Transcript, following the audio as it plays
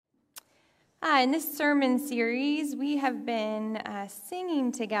In this sermon series, we have been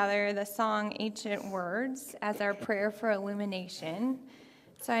singing together the song Ancient Words as our prayer for illumination.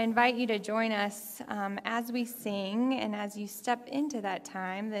 So I invite you to join us as we sing, and as you step into that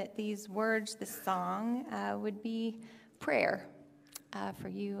time, that these words, this song, would be prayer for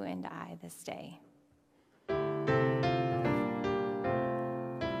you and I this day.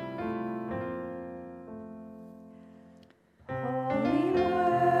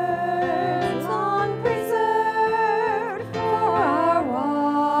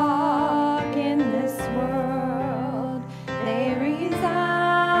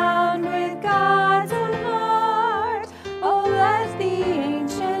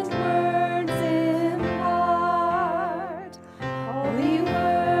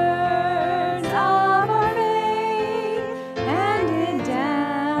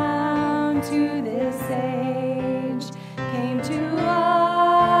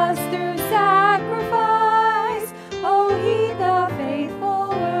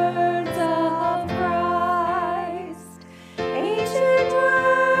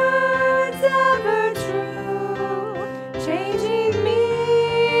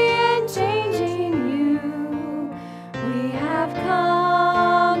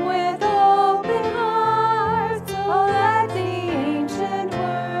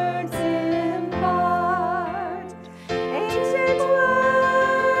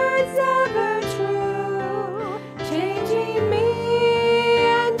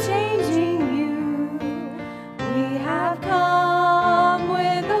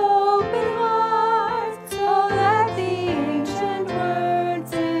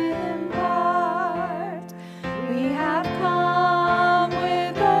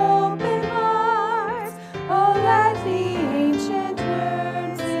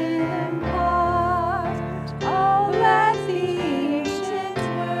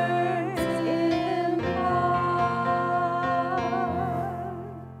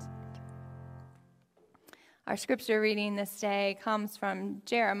 Our scripture reading this day comes from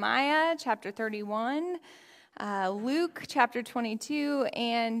Jeremiah chapter 31, Luke chapter 22,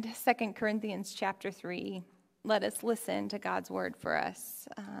 and 2 Corinthians chapter 3. Let us listen to God's word for us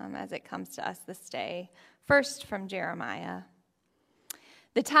as it comes to us this day. First from Jeremiah.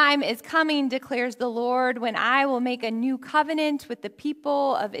 The time is coming, declares the Lord, when I will make a new covenant with the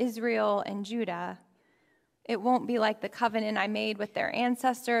people of Israel and Judah. It won't be like the covenant I made with their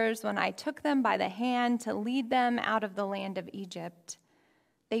ancestors when I took them by the hand to lead them out of the land of Egypt.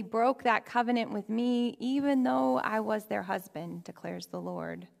 They broke that covenant with me, even though I was their husband, declares the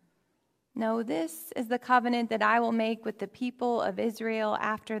Lord. No, this is the covenant that I will make with the people of Israel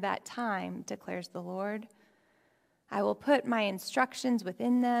after that time, declares the Lord. I will put my instructions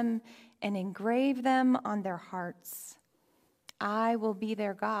within them and engrave them on their hearts. I will be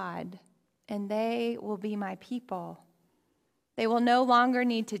their God, and they will be my people. They will no longer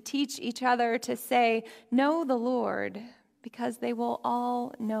need to teach each other to say, "Know the Lord," because they will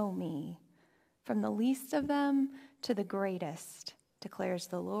all know me, from the least of them to the greatest, declares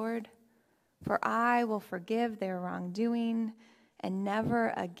the Lord. For I will forgive their wrongdoing and never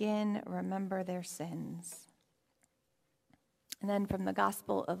again remember their sins. And then from the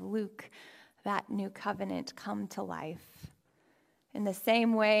Gospel of Luke, that new covenant come to life. In the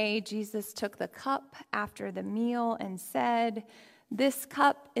same way, Jesus took the cup after the meal and said, "This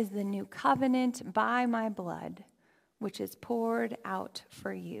cup is the new covenant by my blood, which is poured out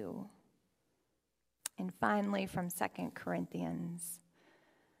for you." And finally, from 2 Corinthians.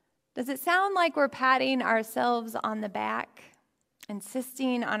 Does it sound like we're patting ourselves on the back,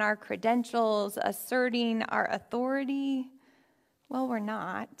 insisting on our credentials, asserting our authority? Well, we're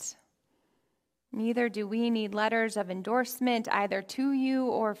not. Neither do we need letters of endorsement either to you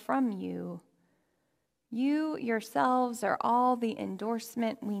or from you. You yourselves are all the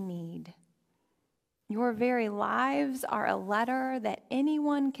endorsement we need. Your very lives are a letter that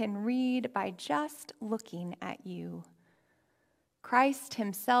anyone can read by just looking at you. Christ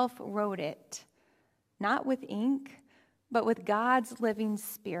himself wrote it, not with ink, but with God's living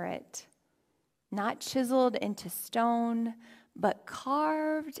Spirit, not chiseled into stone, but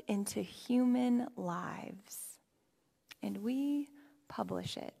carved into human lives. And we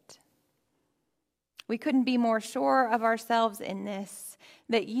publish it. We couldn't be more sure of ourselves in this,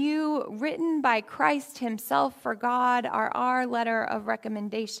 that you, written by Christ himself for God, are our letter of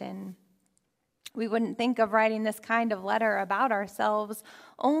recommendation. We wouldn't think of writing this kind of letter about ourselves.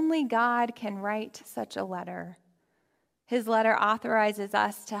 Only God can write such a letter. His letter authorizes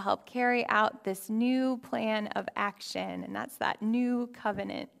us to help carry out this new plan of action, and that's that new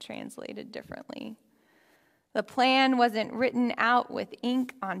covenant translated differently. The plan wasn't written out with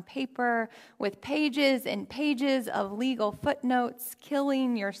ink on paper, with pages and pages of legal footnotes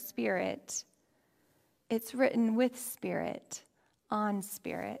killing your spirit. It's written with Spirit, on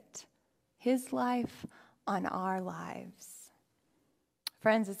Spirit, His life on our lives.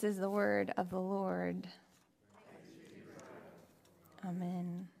 Friends, this is the word of the Lord.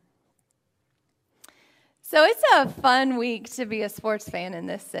 Amen. So it's a fun week to be a sports fan in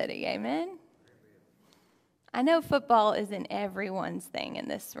this city, amen? I know football isn't everyone's thing in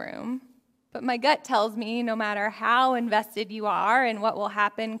this room, but my gut tells me no matter how invested you are in what will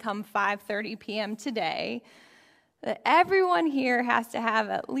happen come 5:30 p.m. today, that everyone here has to have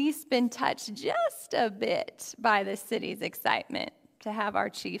at least been touched just a bit by the city's excitement to have our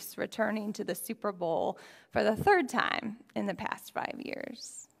Chiefs returning to the Super Bowl for the third time in the past 5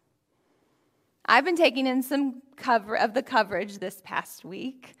 years. I've been taking in some of the coverage this past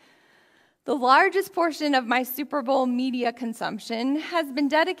week. The largest portion of my Super Bowl media consumption has been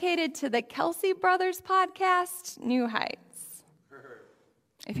dedicated to the Kelce Brothers podcast, New Heights.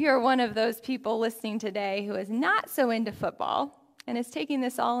 If you're one of those people listening today who is not so into football and is taking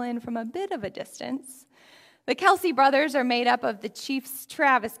this all in from a bit of a distance, the Kelce brothers are made up of the Chiefs'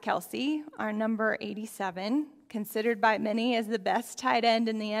 Travis Kelce, our number 87, considered by many as the best tight end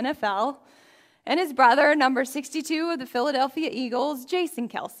in the NFL, and his brother, number 62 of the Philadelphia Eagles, Jason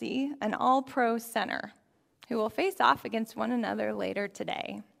Kelce, an all-pro center, who will face off against one another later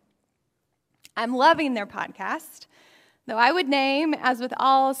today. I'm loving their podcast, though I would name, as with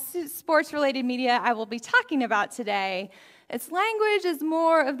all sports-related media I will be talking about today, its language is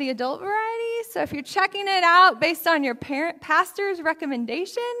more of the adult variety, so if you're checking it out based on your pastor's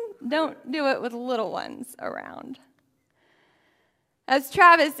recommendation, don't do it with little ones around. As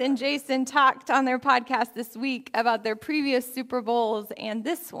Travis and Jason talked on their podcast this week about their previous Super Bowls and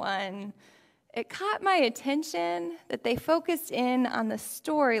this one, it caught my attention that they focused in on the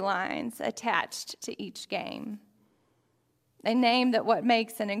storylines attached to each game. They named that what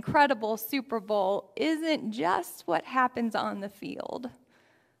makes an incredible Super Bowl isn't just what happens on the field,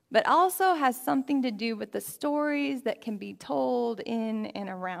 but also has something to do with the stories that can be told in and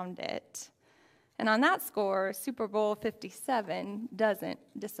around it. And on that score, Super Bowl 57 doesn't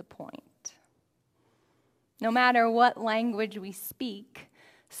disappoint. No matter what language we speak,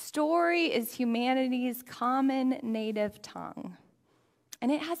 story is humanity's common native tongue.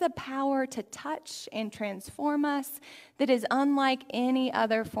 And it has a power to touch and transform us that is unlike any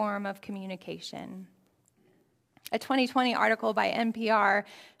other form of communication. A 2020 article by NPR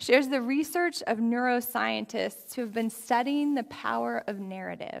shares the research of neuroscientists who have been studying the power of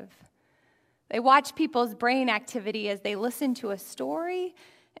narrative. They watch people's brain activity as they listen to a story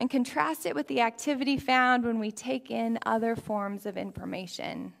and contrast it with the activity found when we take in other forms of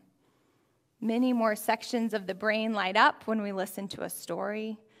information. Many more sections of the brain light up when we listen to a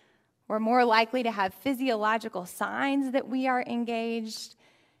story. We're more likely to have physiological signs that we are engaged.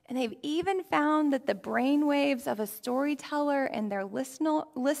 And they've even found that the brain waves of a storyteller and their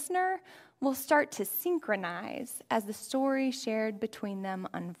listener will start to synchronize as the story shared between them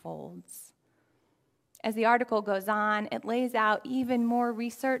unfolds. As the article goes on, it lays out even more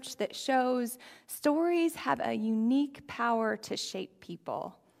research that shows stories have a unique power to shape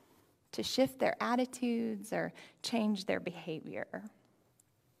people, to shift their attitudes or change their behavior.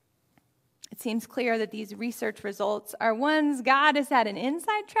 It seems clear that these research results are ones God has had an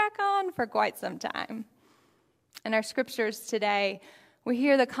inside track on for quite some time. In our scriptures today, we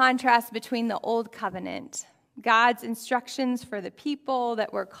hear the contrast between the Old Covenant, God's instructions for the people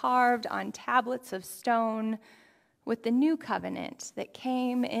that were carved on tablets of stone, with the new covenant that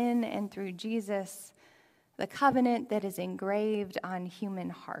came in and through Jesus, the covenant that is engraved on human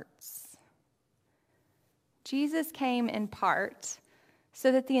hearts. Jesus came in part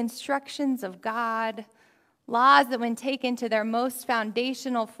so that the instructions of God, laws that when taken to their most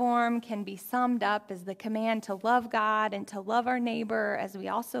foundational form can be summed up as the command to love God and to love our neighbor as we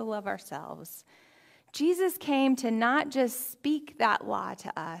also love ourselves. Jesus came to not just speak that law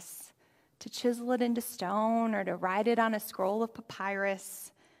to us, to chisel it into stone or to write it on a scroll of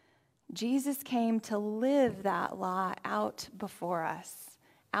papyrus. Jesus came to live that law out before us,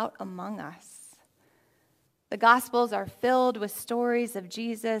 out among us. The Gospels are filled with stories of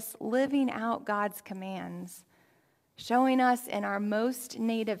Jesus living out God's commands, showing us in our most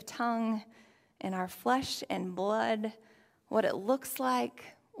native tongue, in our flesh and blood, what it looks like,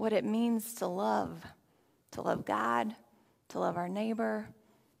 what it means to love God, to love our neighbor,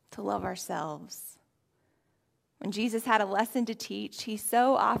 to love ourselves. When Jesus had a lesson to teach, he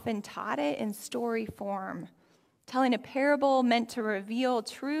so often taught it in story form, telling a parable meant to reveal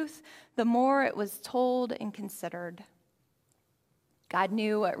truth the more it was told and considered. God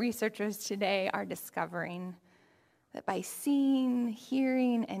knew what researchers today are discovering, that by seeing,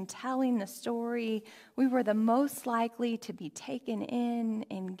 hearing, and telling the story, we were the most likely to be taken in,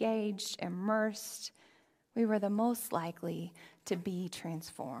 engaged, immersed. We were the most likely to be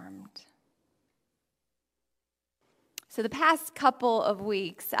transformed. So the past couple of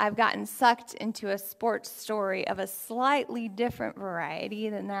weeks, I've gotten sucked into a sports story of a slightly different variety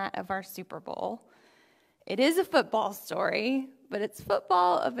than that of our Super Bowl. It is a football story, but it's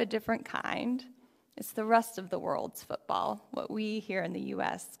football of a different kind. It's the rest of the world's football, what we here in the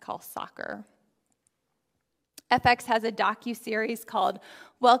U.S. call soccer. FX has a docuseries called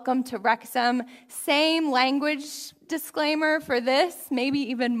Welcome to Wrexham. Same language disclaimer for this, maybe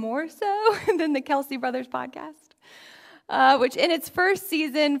even more so than the Kelsey Brothers podcast, which in its first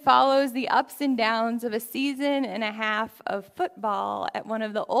season follows the ups and downs of a season and a half of football at one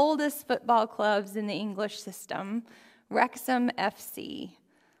of the oldest football clubs in the English system, Wrexham FC,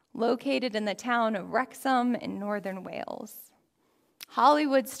 located in the town of Wrexham in northern Wales.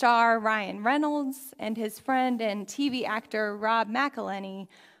 Hollywood star Ryan Reynolds and his friend and TV actor Rob McElhenney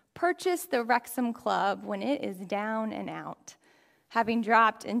purchased the Wrexham club when it is down and out, having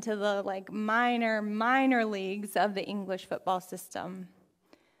dropped into the minor leagues of the English football system.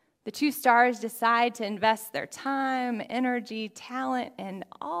 The two stars decide to invest their time, energy, talent, and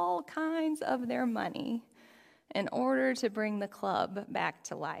all kinds of their money in order to bring the club back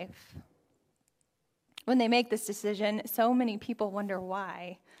to life. When they make this decision, so many people wonder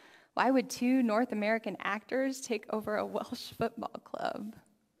why. Why would two North American actors take over a Welsh football club?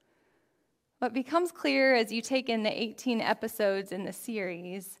 What becomes clear as you take in the 18 episodes in the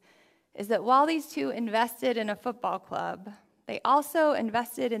series is that while these two invested in a football club, they also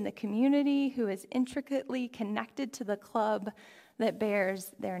invested in the community who is intricately connected to the club that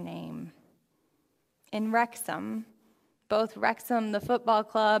bears their name. In Wrexham, both Wrexham, the football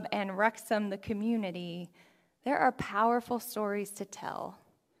club, and Wrexham, the community, there are powerful stories to tell.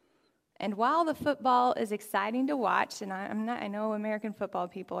 And while the football is exciting to watch, and I know American football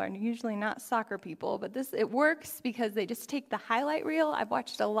people are usually not soccer people, but it works because they just take the highlight reel. I've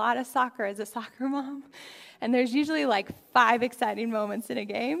watched a lot of soccer as a soccer mom, and there's usually 5 exciting moments in a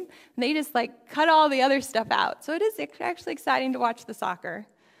game, and they just cut all the other stuff out. So it is actually exciting to watch the soccer.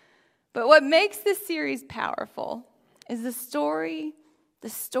 But what makes this series powerful is the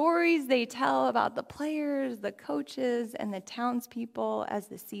stories they tell about the players, the coaches, and the townspeople as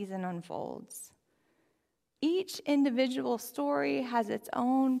the season unfolds. Each individual story has its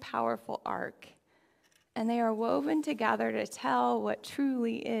own powerful arc, and they are woven together to tell what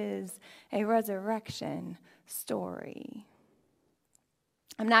truly is a resurrection story.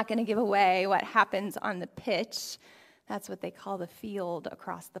 I'm not going to give away what happens on the pitch. That's what they call the field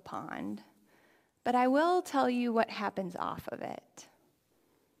across the pond. But I will tell you what happens off of it.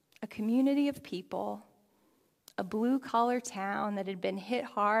 A community of people, a blue-collar town that had been hit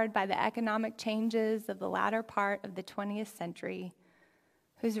hard by the economic changes of the latter part of the 20th century,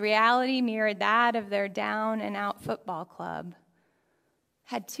 whose reality mirrored that of their down-and-out football club,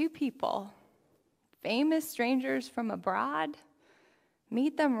 had two people, famous strangers from abroad,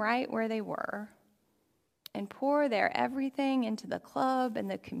 meet them right where they were and pour their everything into the club and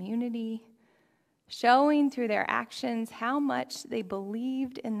the community, showing through their actions how much they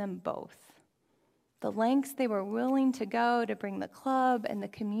believed in them both, the lengths they were willing to go to bring the club and the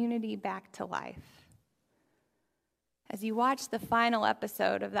community back to life. As you watch the final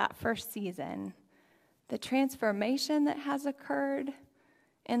episode of that first season, the transformation that has occurred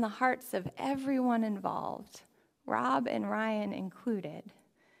in the hearts of everyone involved, Rob and Ryan included,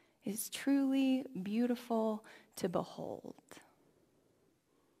 is truly beautiful to behold.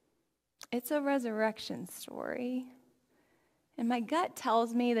 It's a resurrection story. And my gut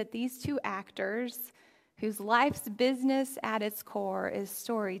tells me that these two actors, whose life's business at its core is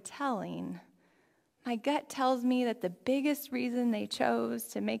storytelling, my gut tells me that the biggest reason they chose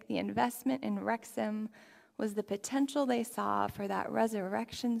to make the investment in Wrexham was the potential they saw for that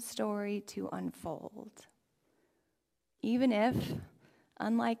resurrection story to unfold. Even if,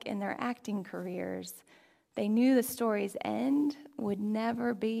 unlike in their acting careers, they knew the story's end would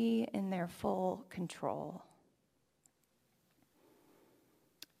never be in their full control.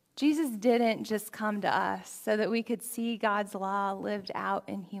 Jesus didn't just come to us so that we could see God's law lived out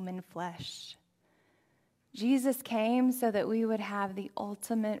in human flesh. Jesus came so that we would have the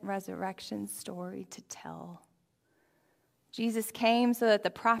ultimate resurrection story to tell. Jesus came so that the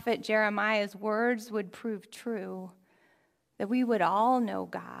prophet Jeremiah's words would prove true, that we would all know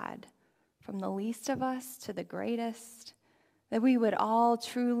God from the least of us to the greatest, that we would all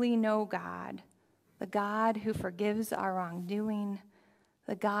truly know God, the God who forgives our wrongdoing,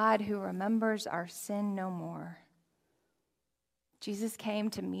 the God who remembers our sin no more. Jesus came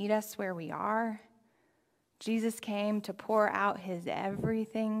to meet us where we are. Jesus came to pour out his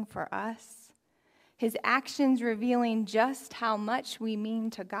everything for us, his actions revealing just how much we mean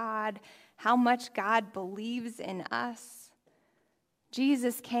to God, how much God believes in us.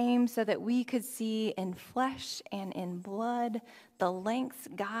 Jesus came so that we could see in flesh and in blood the lengths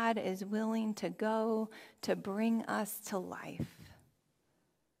God is willing to go to bring us to life.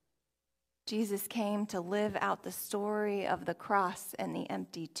 Jesus came to live out the story of the cross and the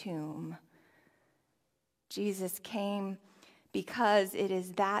empty tomb. Jesus came because it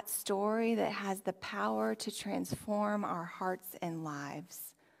is that story that has the power to transform our hearts and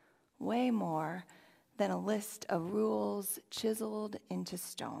lives, way more than a list of rules chiseled into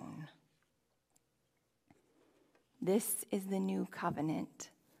stone. This is the new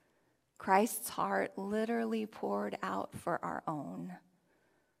covenant. Christ's heart literally poured out for our own.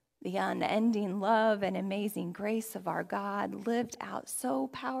 The unending love and amazing grace of our God lived out so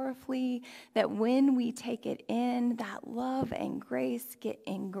powerfully that when we take it in, that love and grace get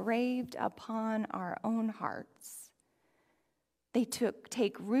engraved upon our own hearts. They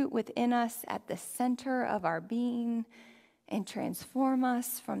take root within us at the center of our being and transform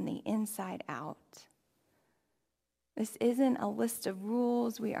us from the inside out. This isn't a list of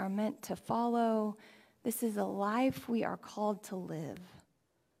rules we are meant to follow. This is a life we are called to live.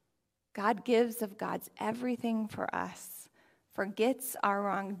 God gives of God's everything for us, forgets our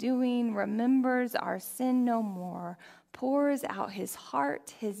wrongdoing, remembers our sin no more, pours out his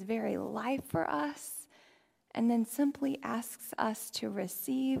heart, his very life for us, and then simply asks us to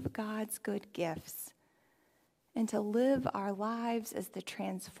receive God's good gifts and to live our lives as the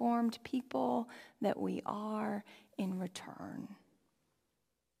transformed people that we are in return.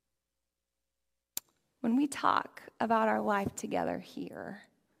 When we talk about our life together here,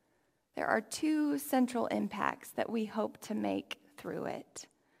 there are two central impacts that we hope to make through it.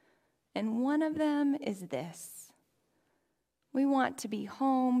 And one of them is this: we want to be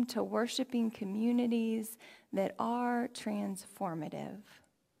home to worshiping communities that are transformative.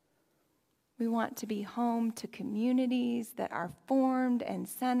 We want to be home to communities that are formed and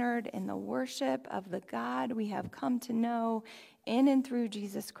centered in the worship of the God we have come to know in and through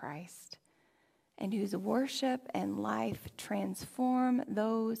Jesus Christ, and whose worship and life transform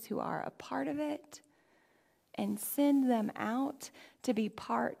those who are a part of it and send them out to be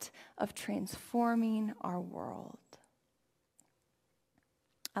part of transforming our world.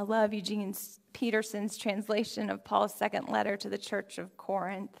 I love Eugene Peterson's translation of Paul's second letter to the church of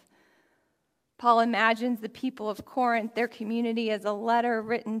Corinth. Paul imagines the people of Corinth, their community, as a letter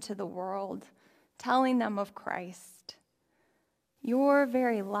written to the world, telling them of Christ. Your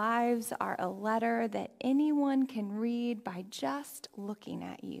very lives are a letter that anyone can read by just looking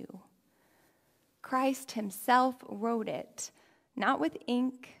at you. Christ himself wrote it, not with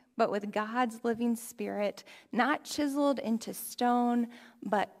ink, but with God's living Spirit, not chiseled into stone,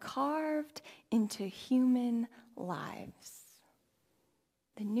 but carved into human lives.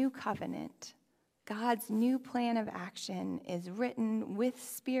 The new covenant, God's new plan of action, is written with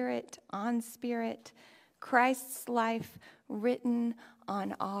Spirit on Spirit, Christ's life written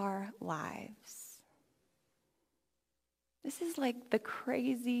on our lives. This is like the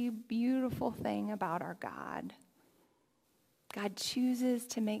crazy, beautiful thing about our God. God chooses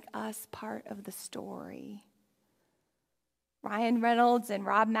to make us part of the story. Ryan Reynolds and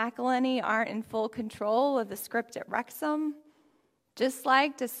Rob McElhenney aren't in full control of the script at Wrexham. Just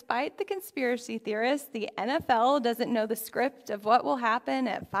like, despite the conspiracy theorists, the NFL doesn't know the script of what will happen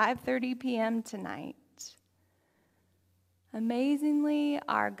at 5:30 p.m. tonight. Amazingly,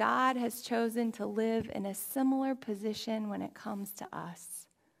 our God has chosen to live in a similar position when it comes to us.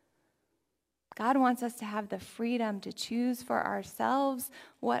 God wants us to have the freedom to choose for ourselves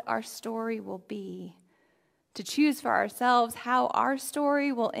what our story will be, to choose for ourselves how our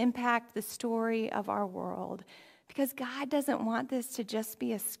story will impact the story of our world. Because God doesn't want this to just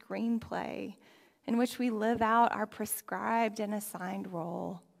be a screenplay in which we live out our prescribed and assigned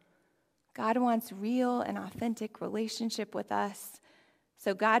role. God wants real and authentic relationship with us.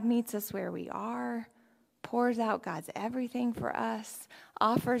 So God meets us where we are, pours out God's everything for us,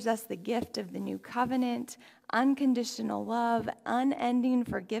 offers us the gift of the new covenant, unconditional love, unending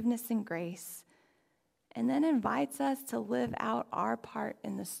forgiveness and grace, and then invites us to live out our part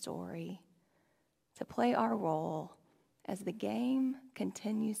in the story, to play our role as the game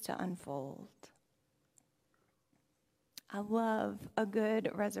continues to unfold. I love a good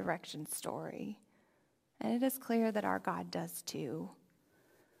resurrection story, and it is clear that our God does too.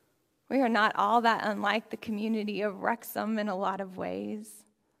 We are not all that unlike the community of Wrexham in a lot of ways.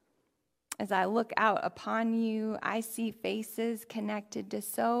 As I look out upon you, I see faces connected to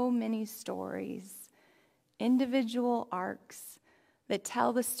so many stories, individual arcs that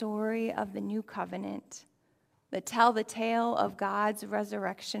tell the story of the new covenant, that tell the tale of God's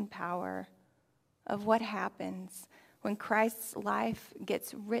resurrection power, of what happens when Christ's life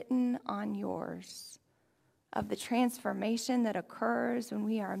gets written on yours, of the transformation that occurs when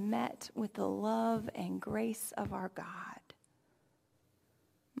we are met with the love and grace of our God.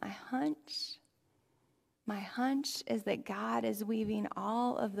 My hunch is that God is weaving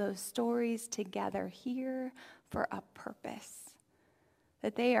all of those stories together here for a purpose,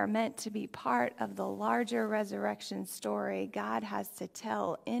 that they are meant to be part of the larger resurrection story God has to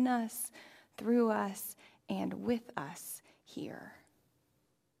tell in us, through us, and with us here.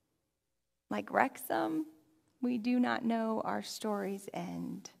 Like Wrexham, we do not know our story's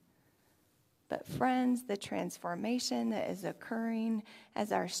end. But friends, the transformation that is occurring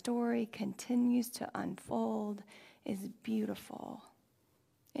as our story continues to unfold is beautiful.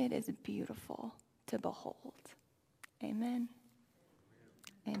 It is beautiful to behold. Amen.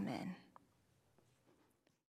 Amen.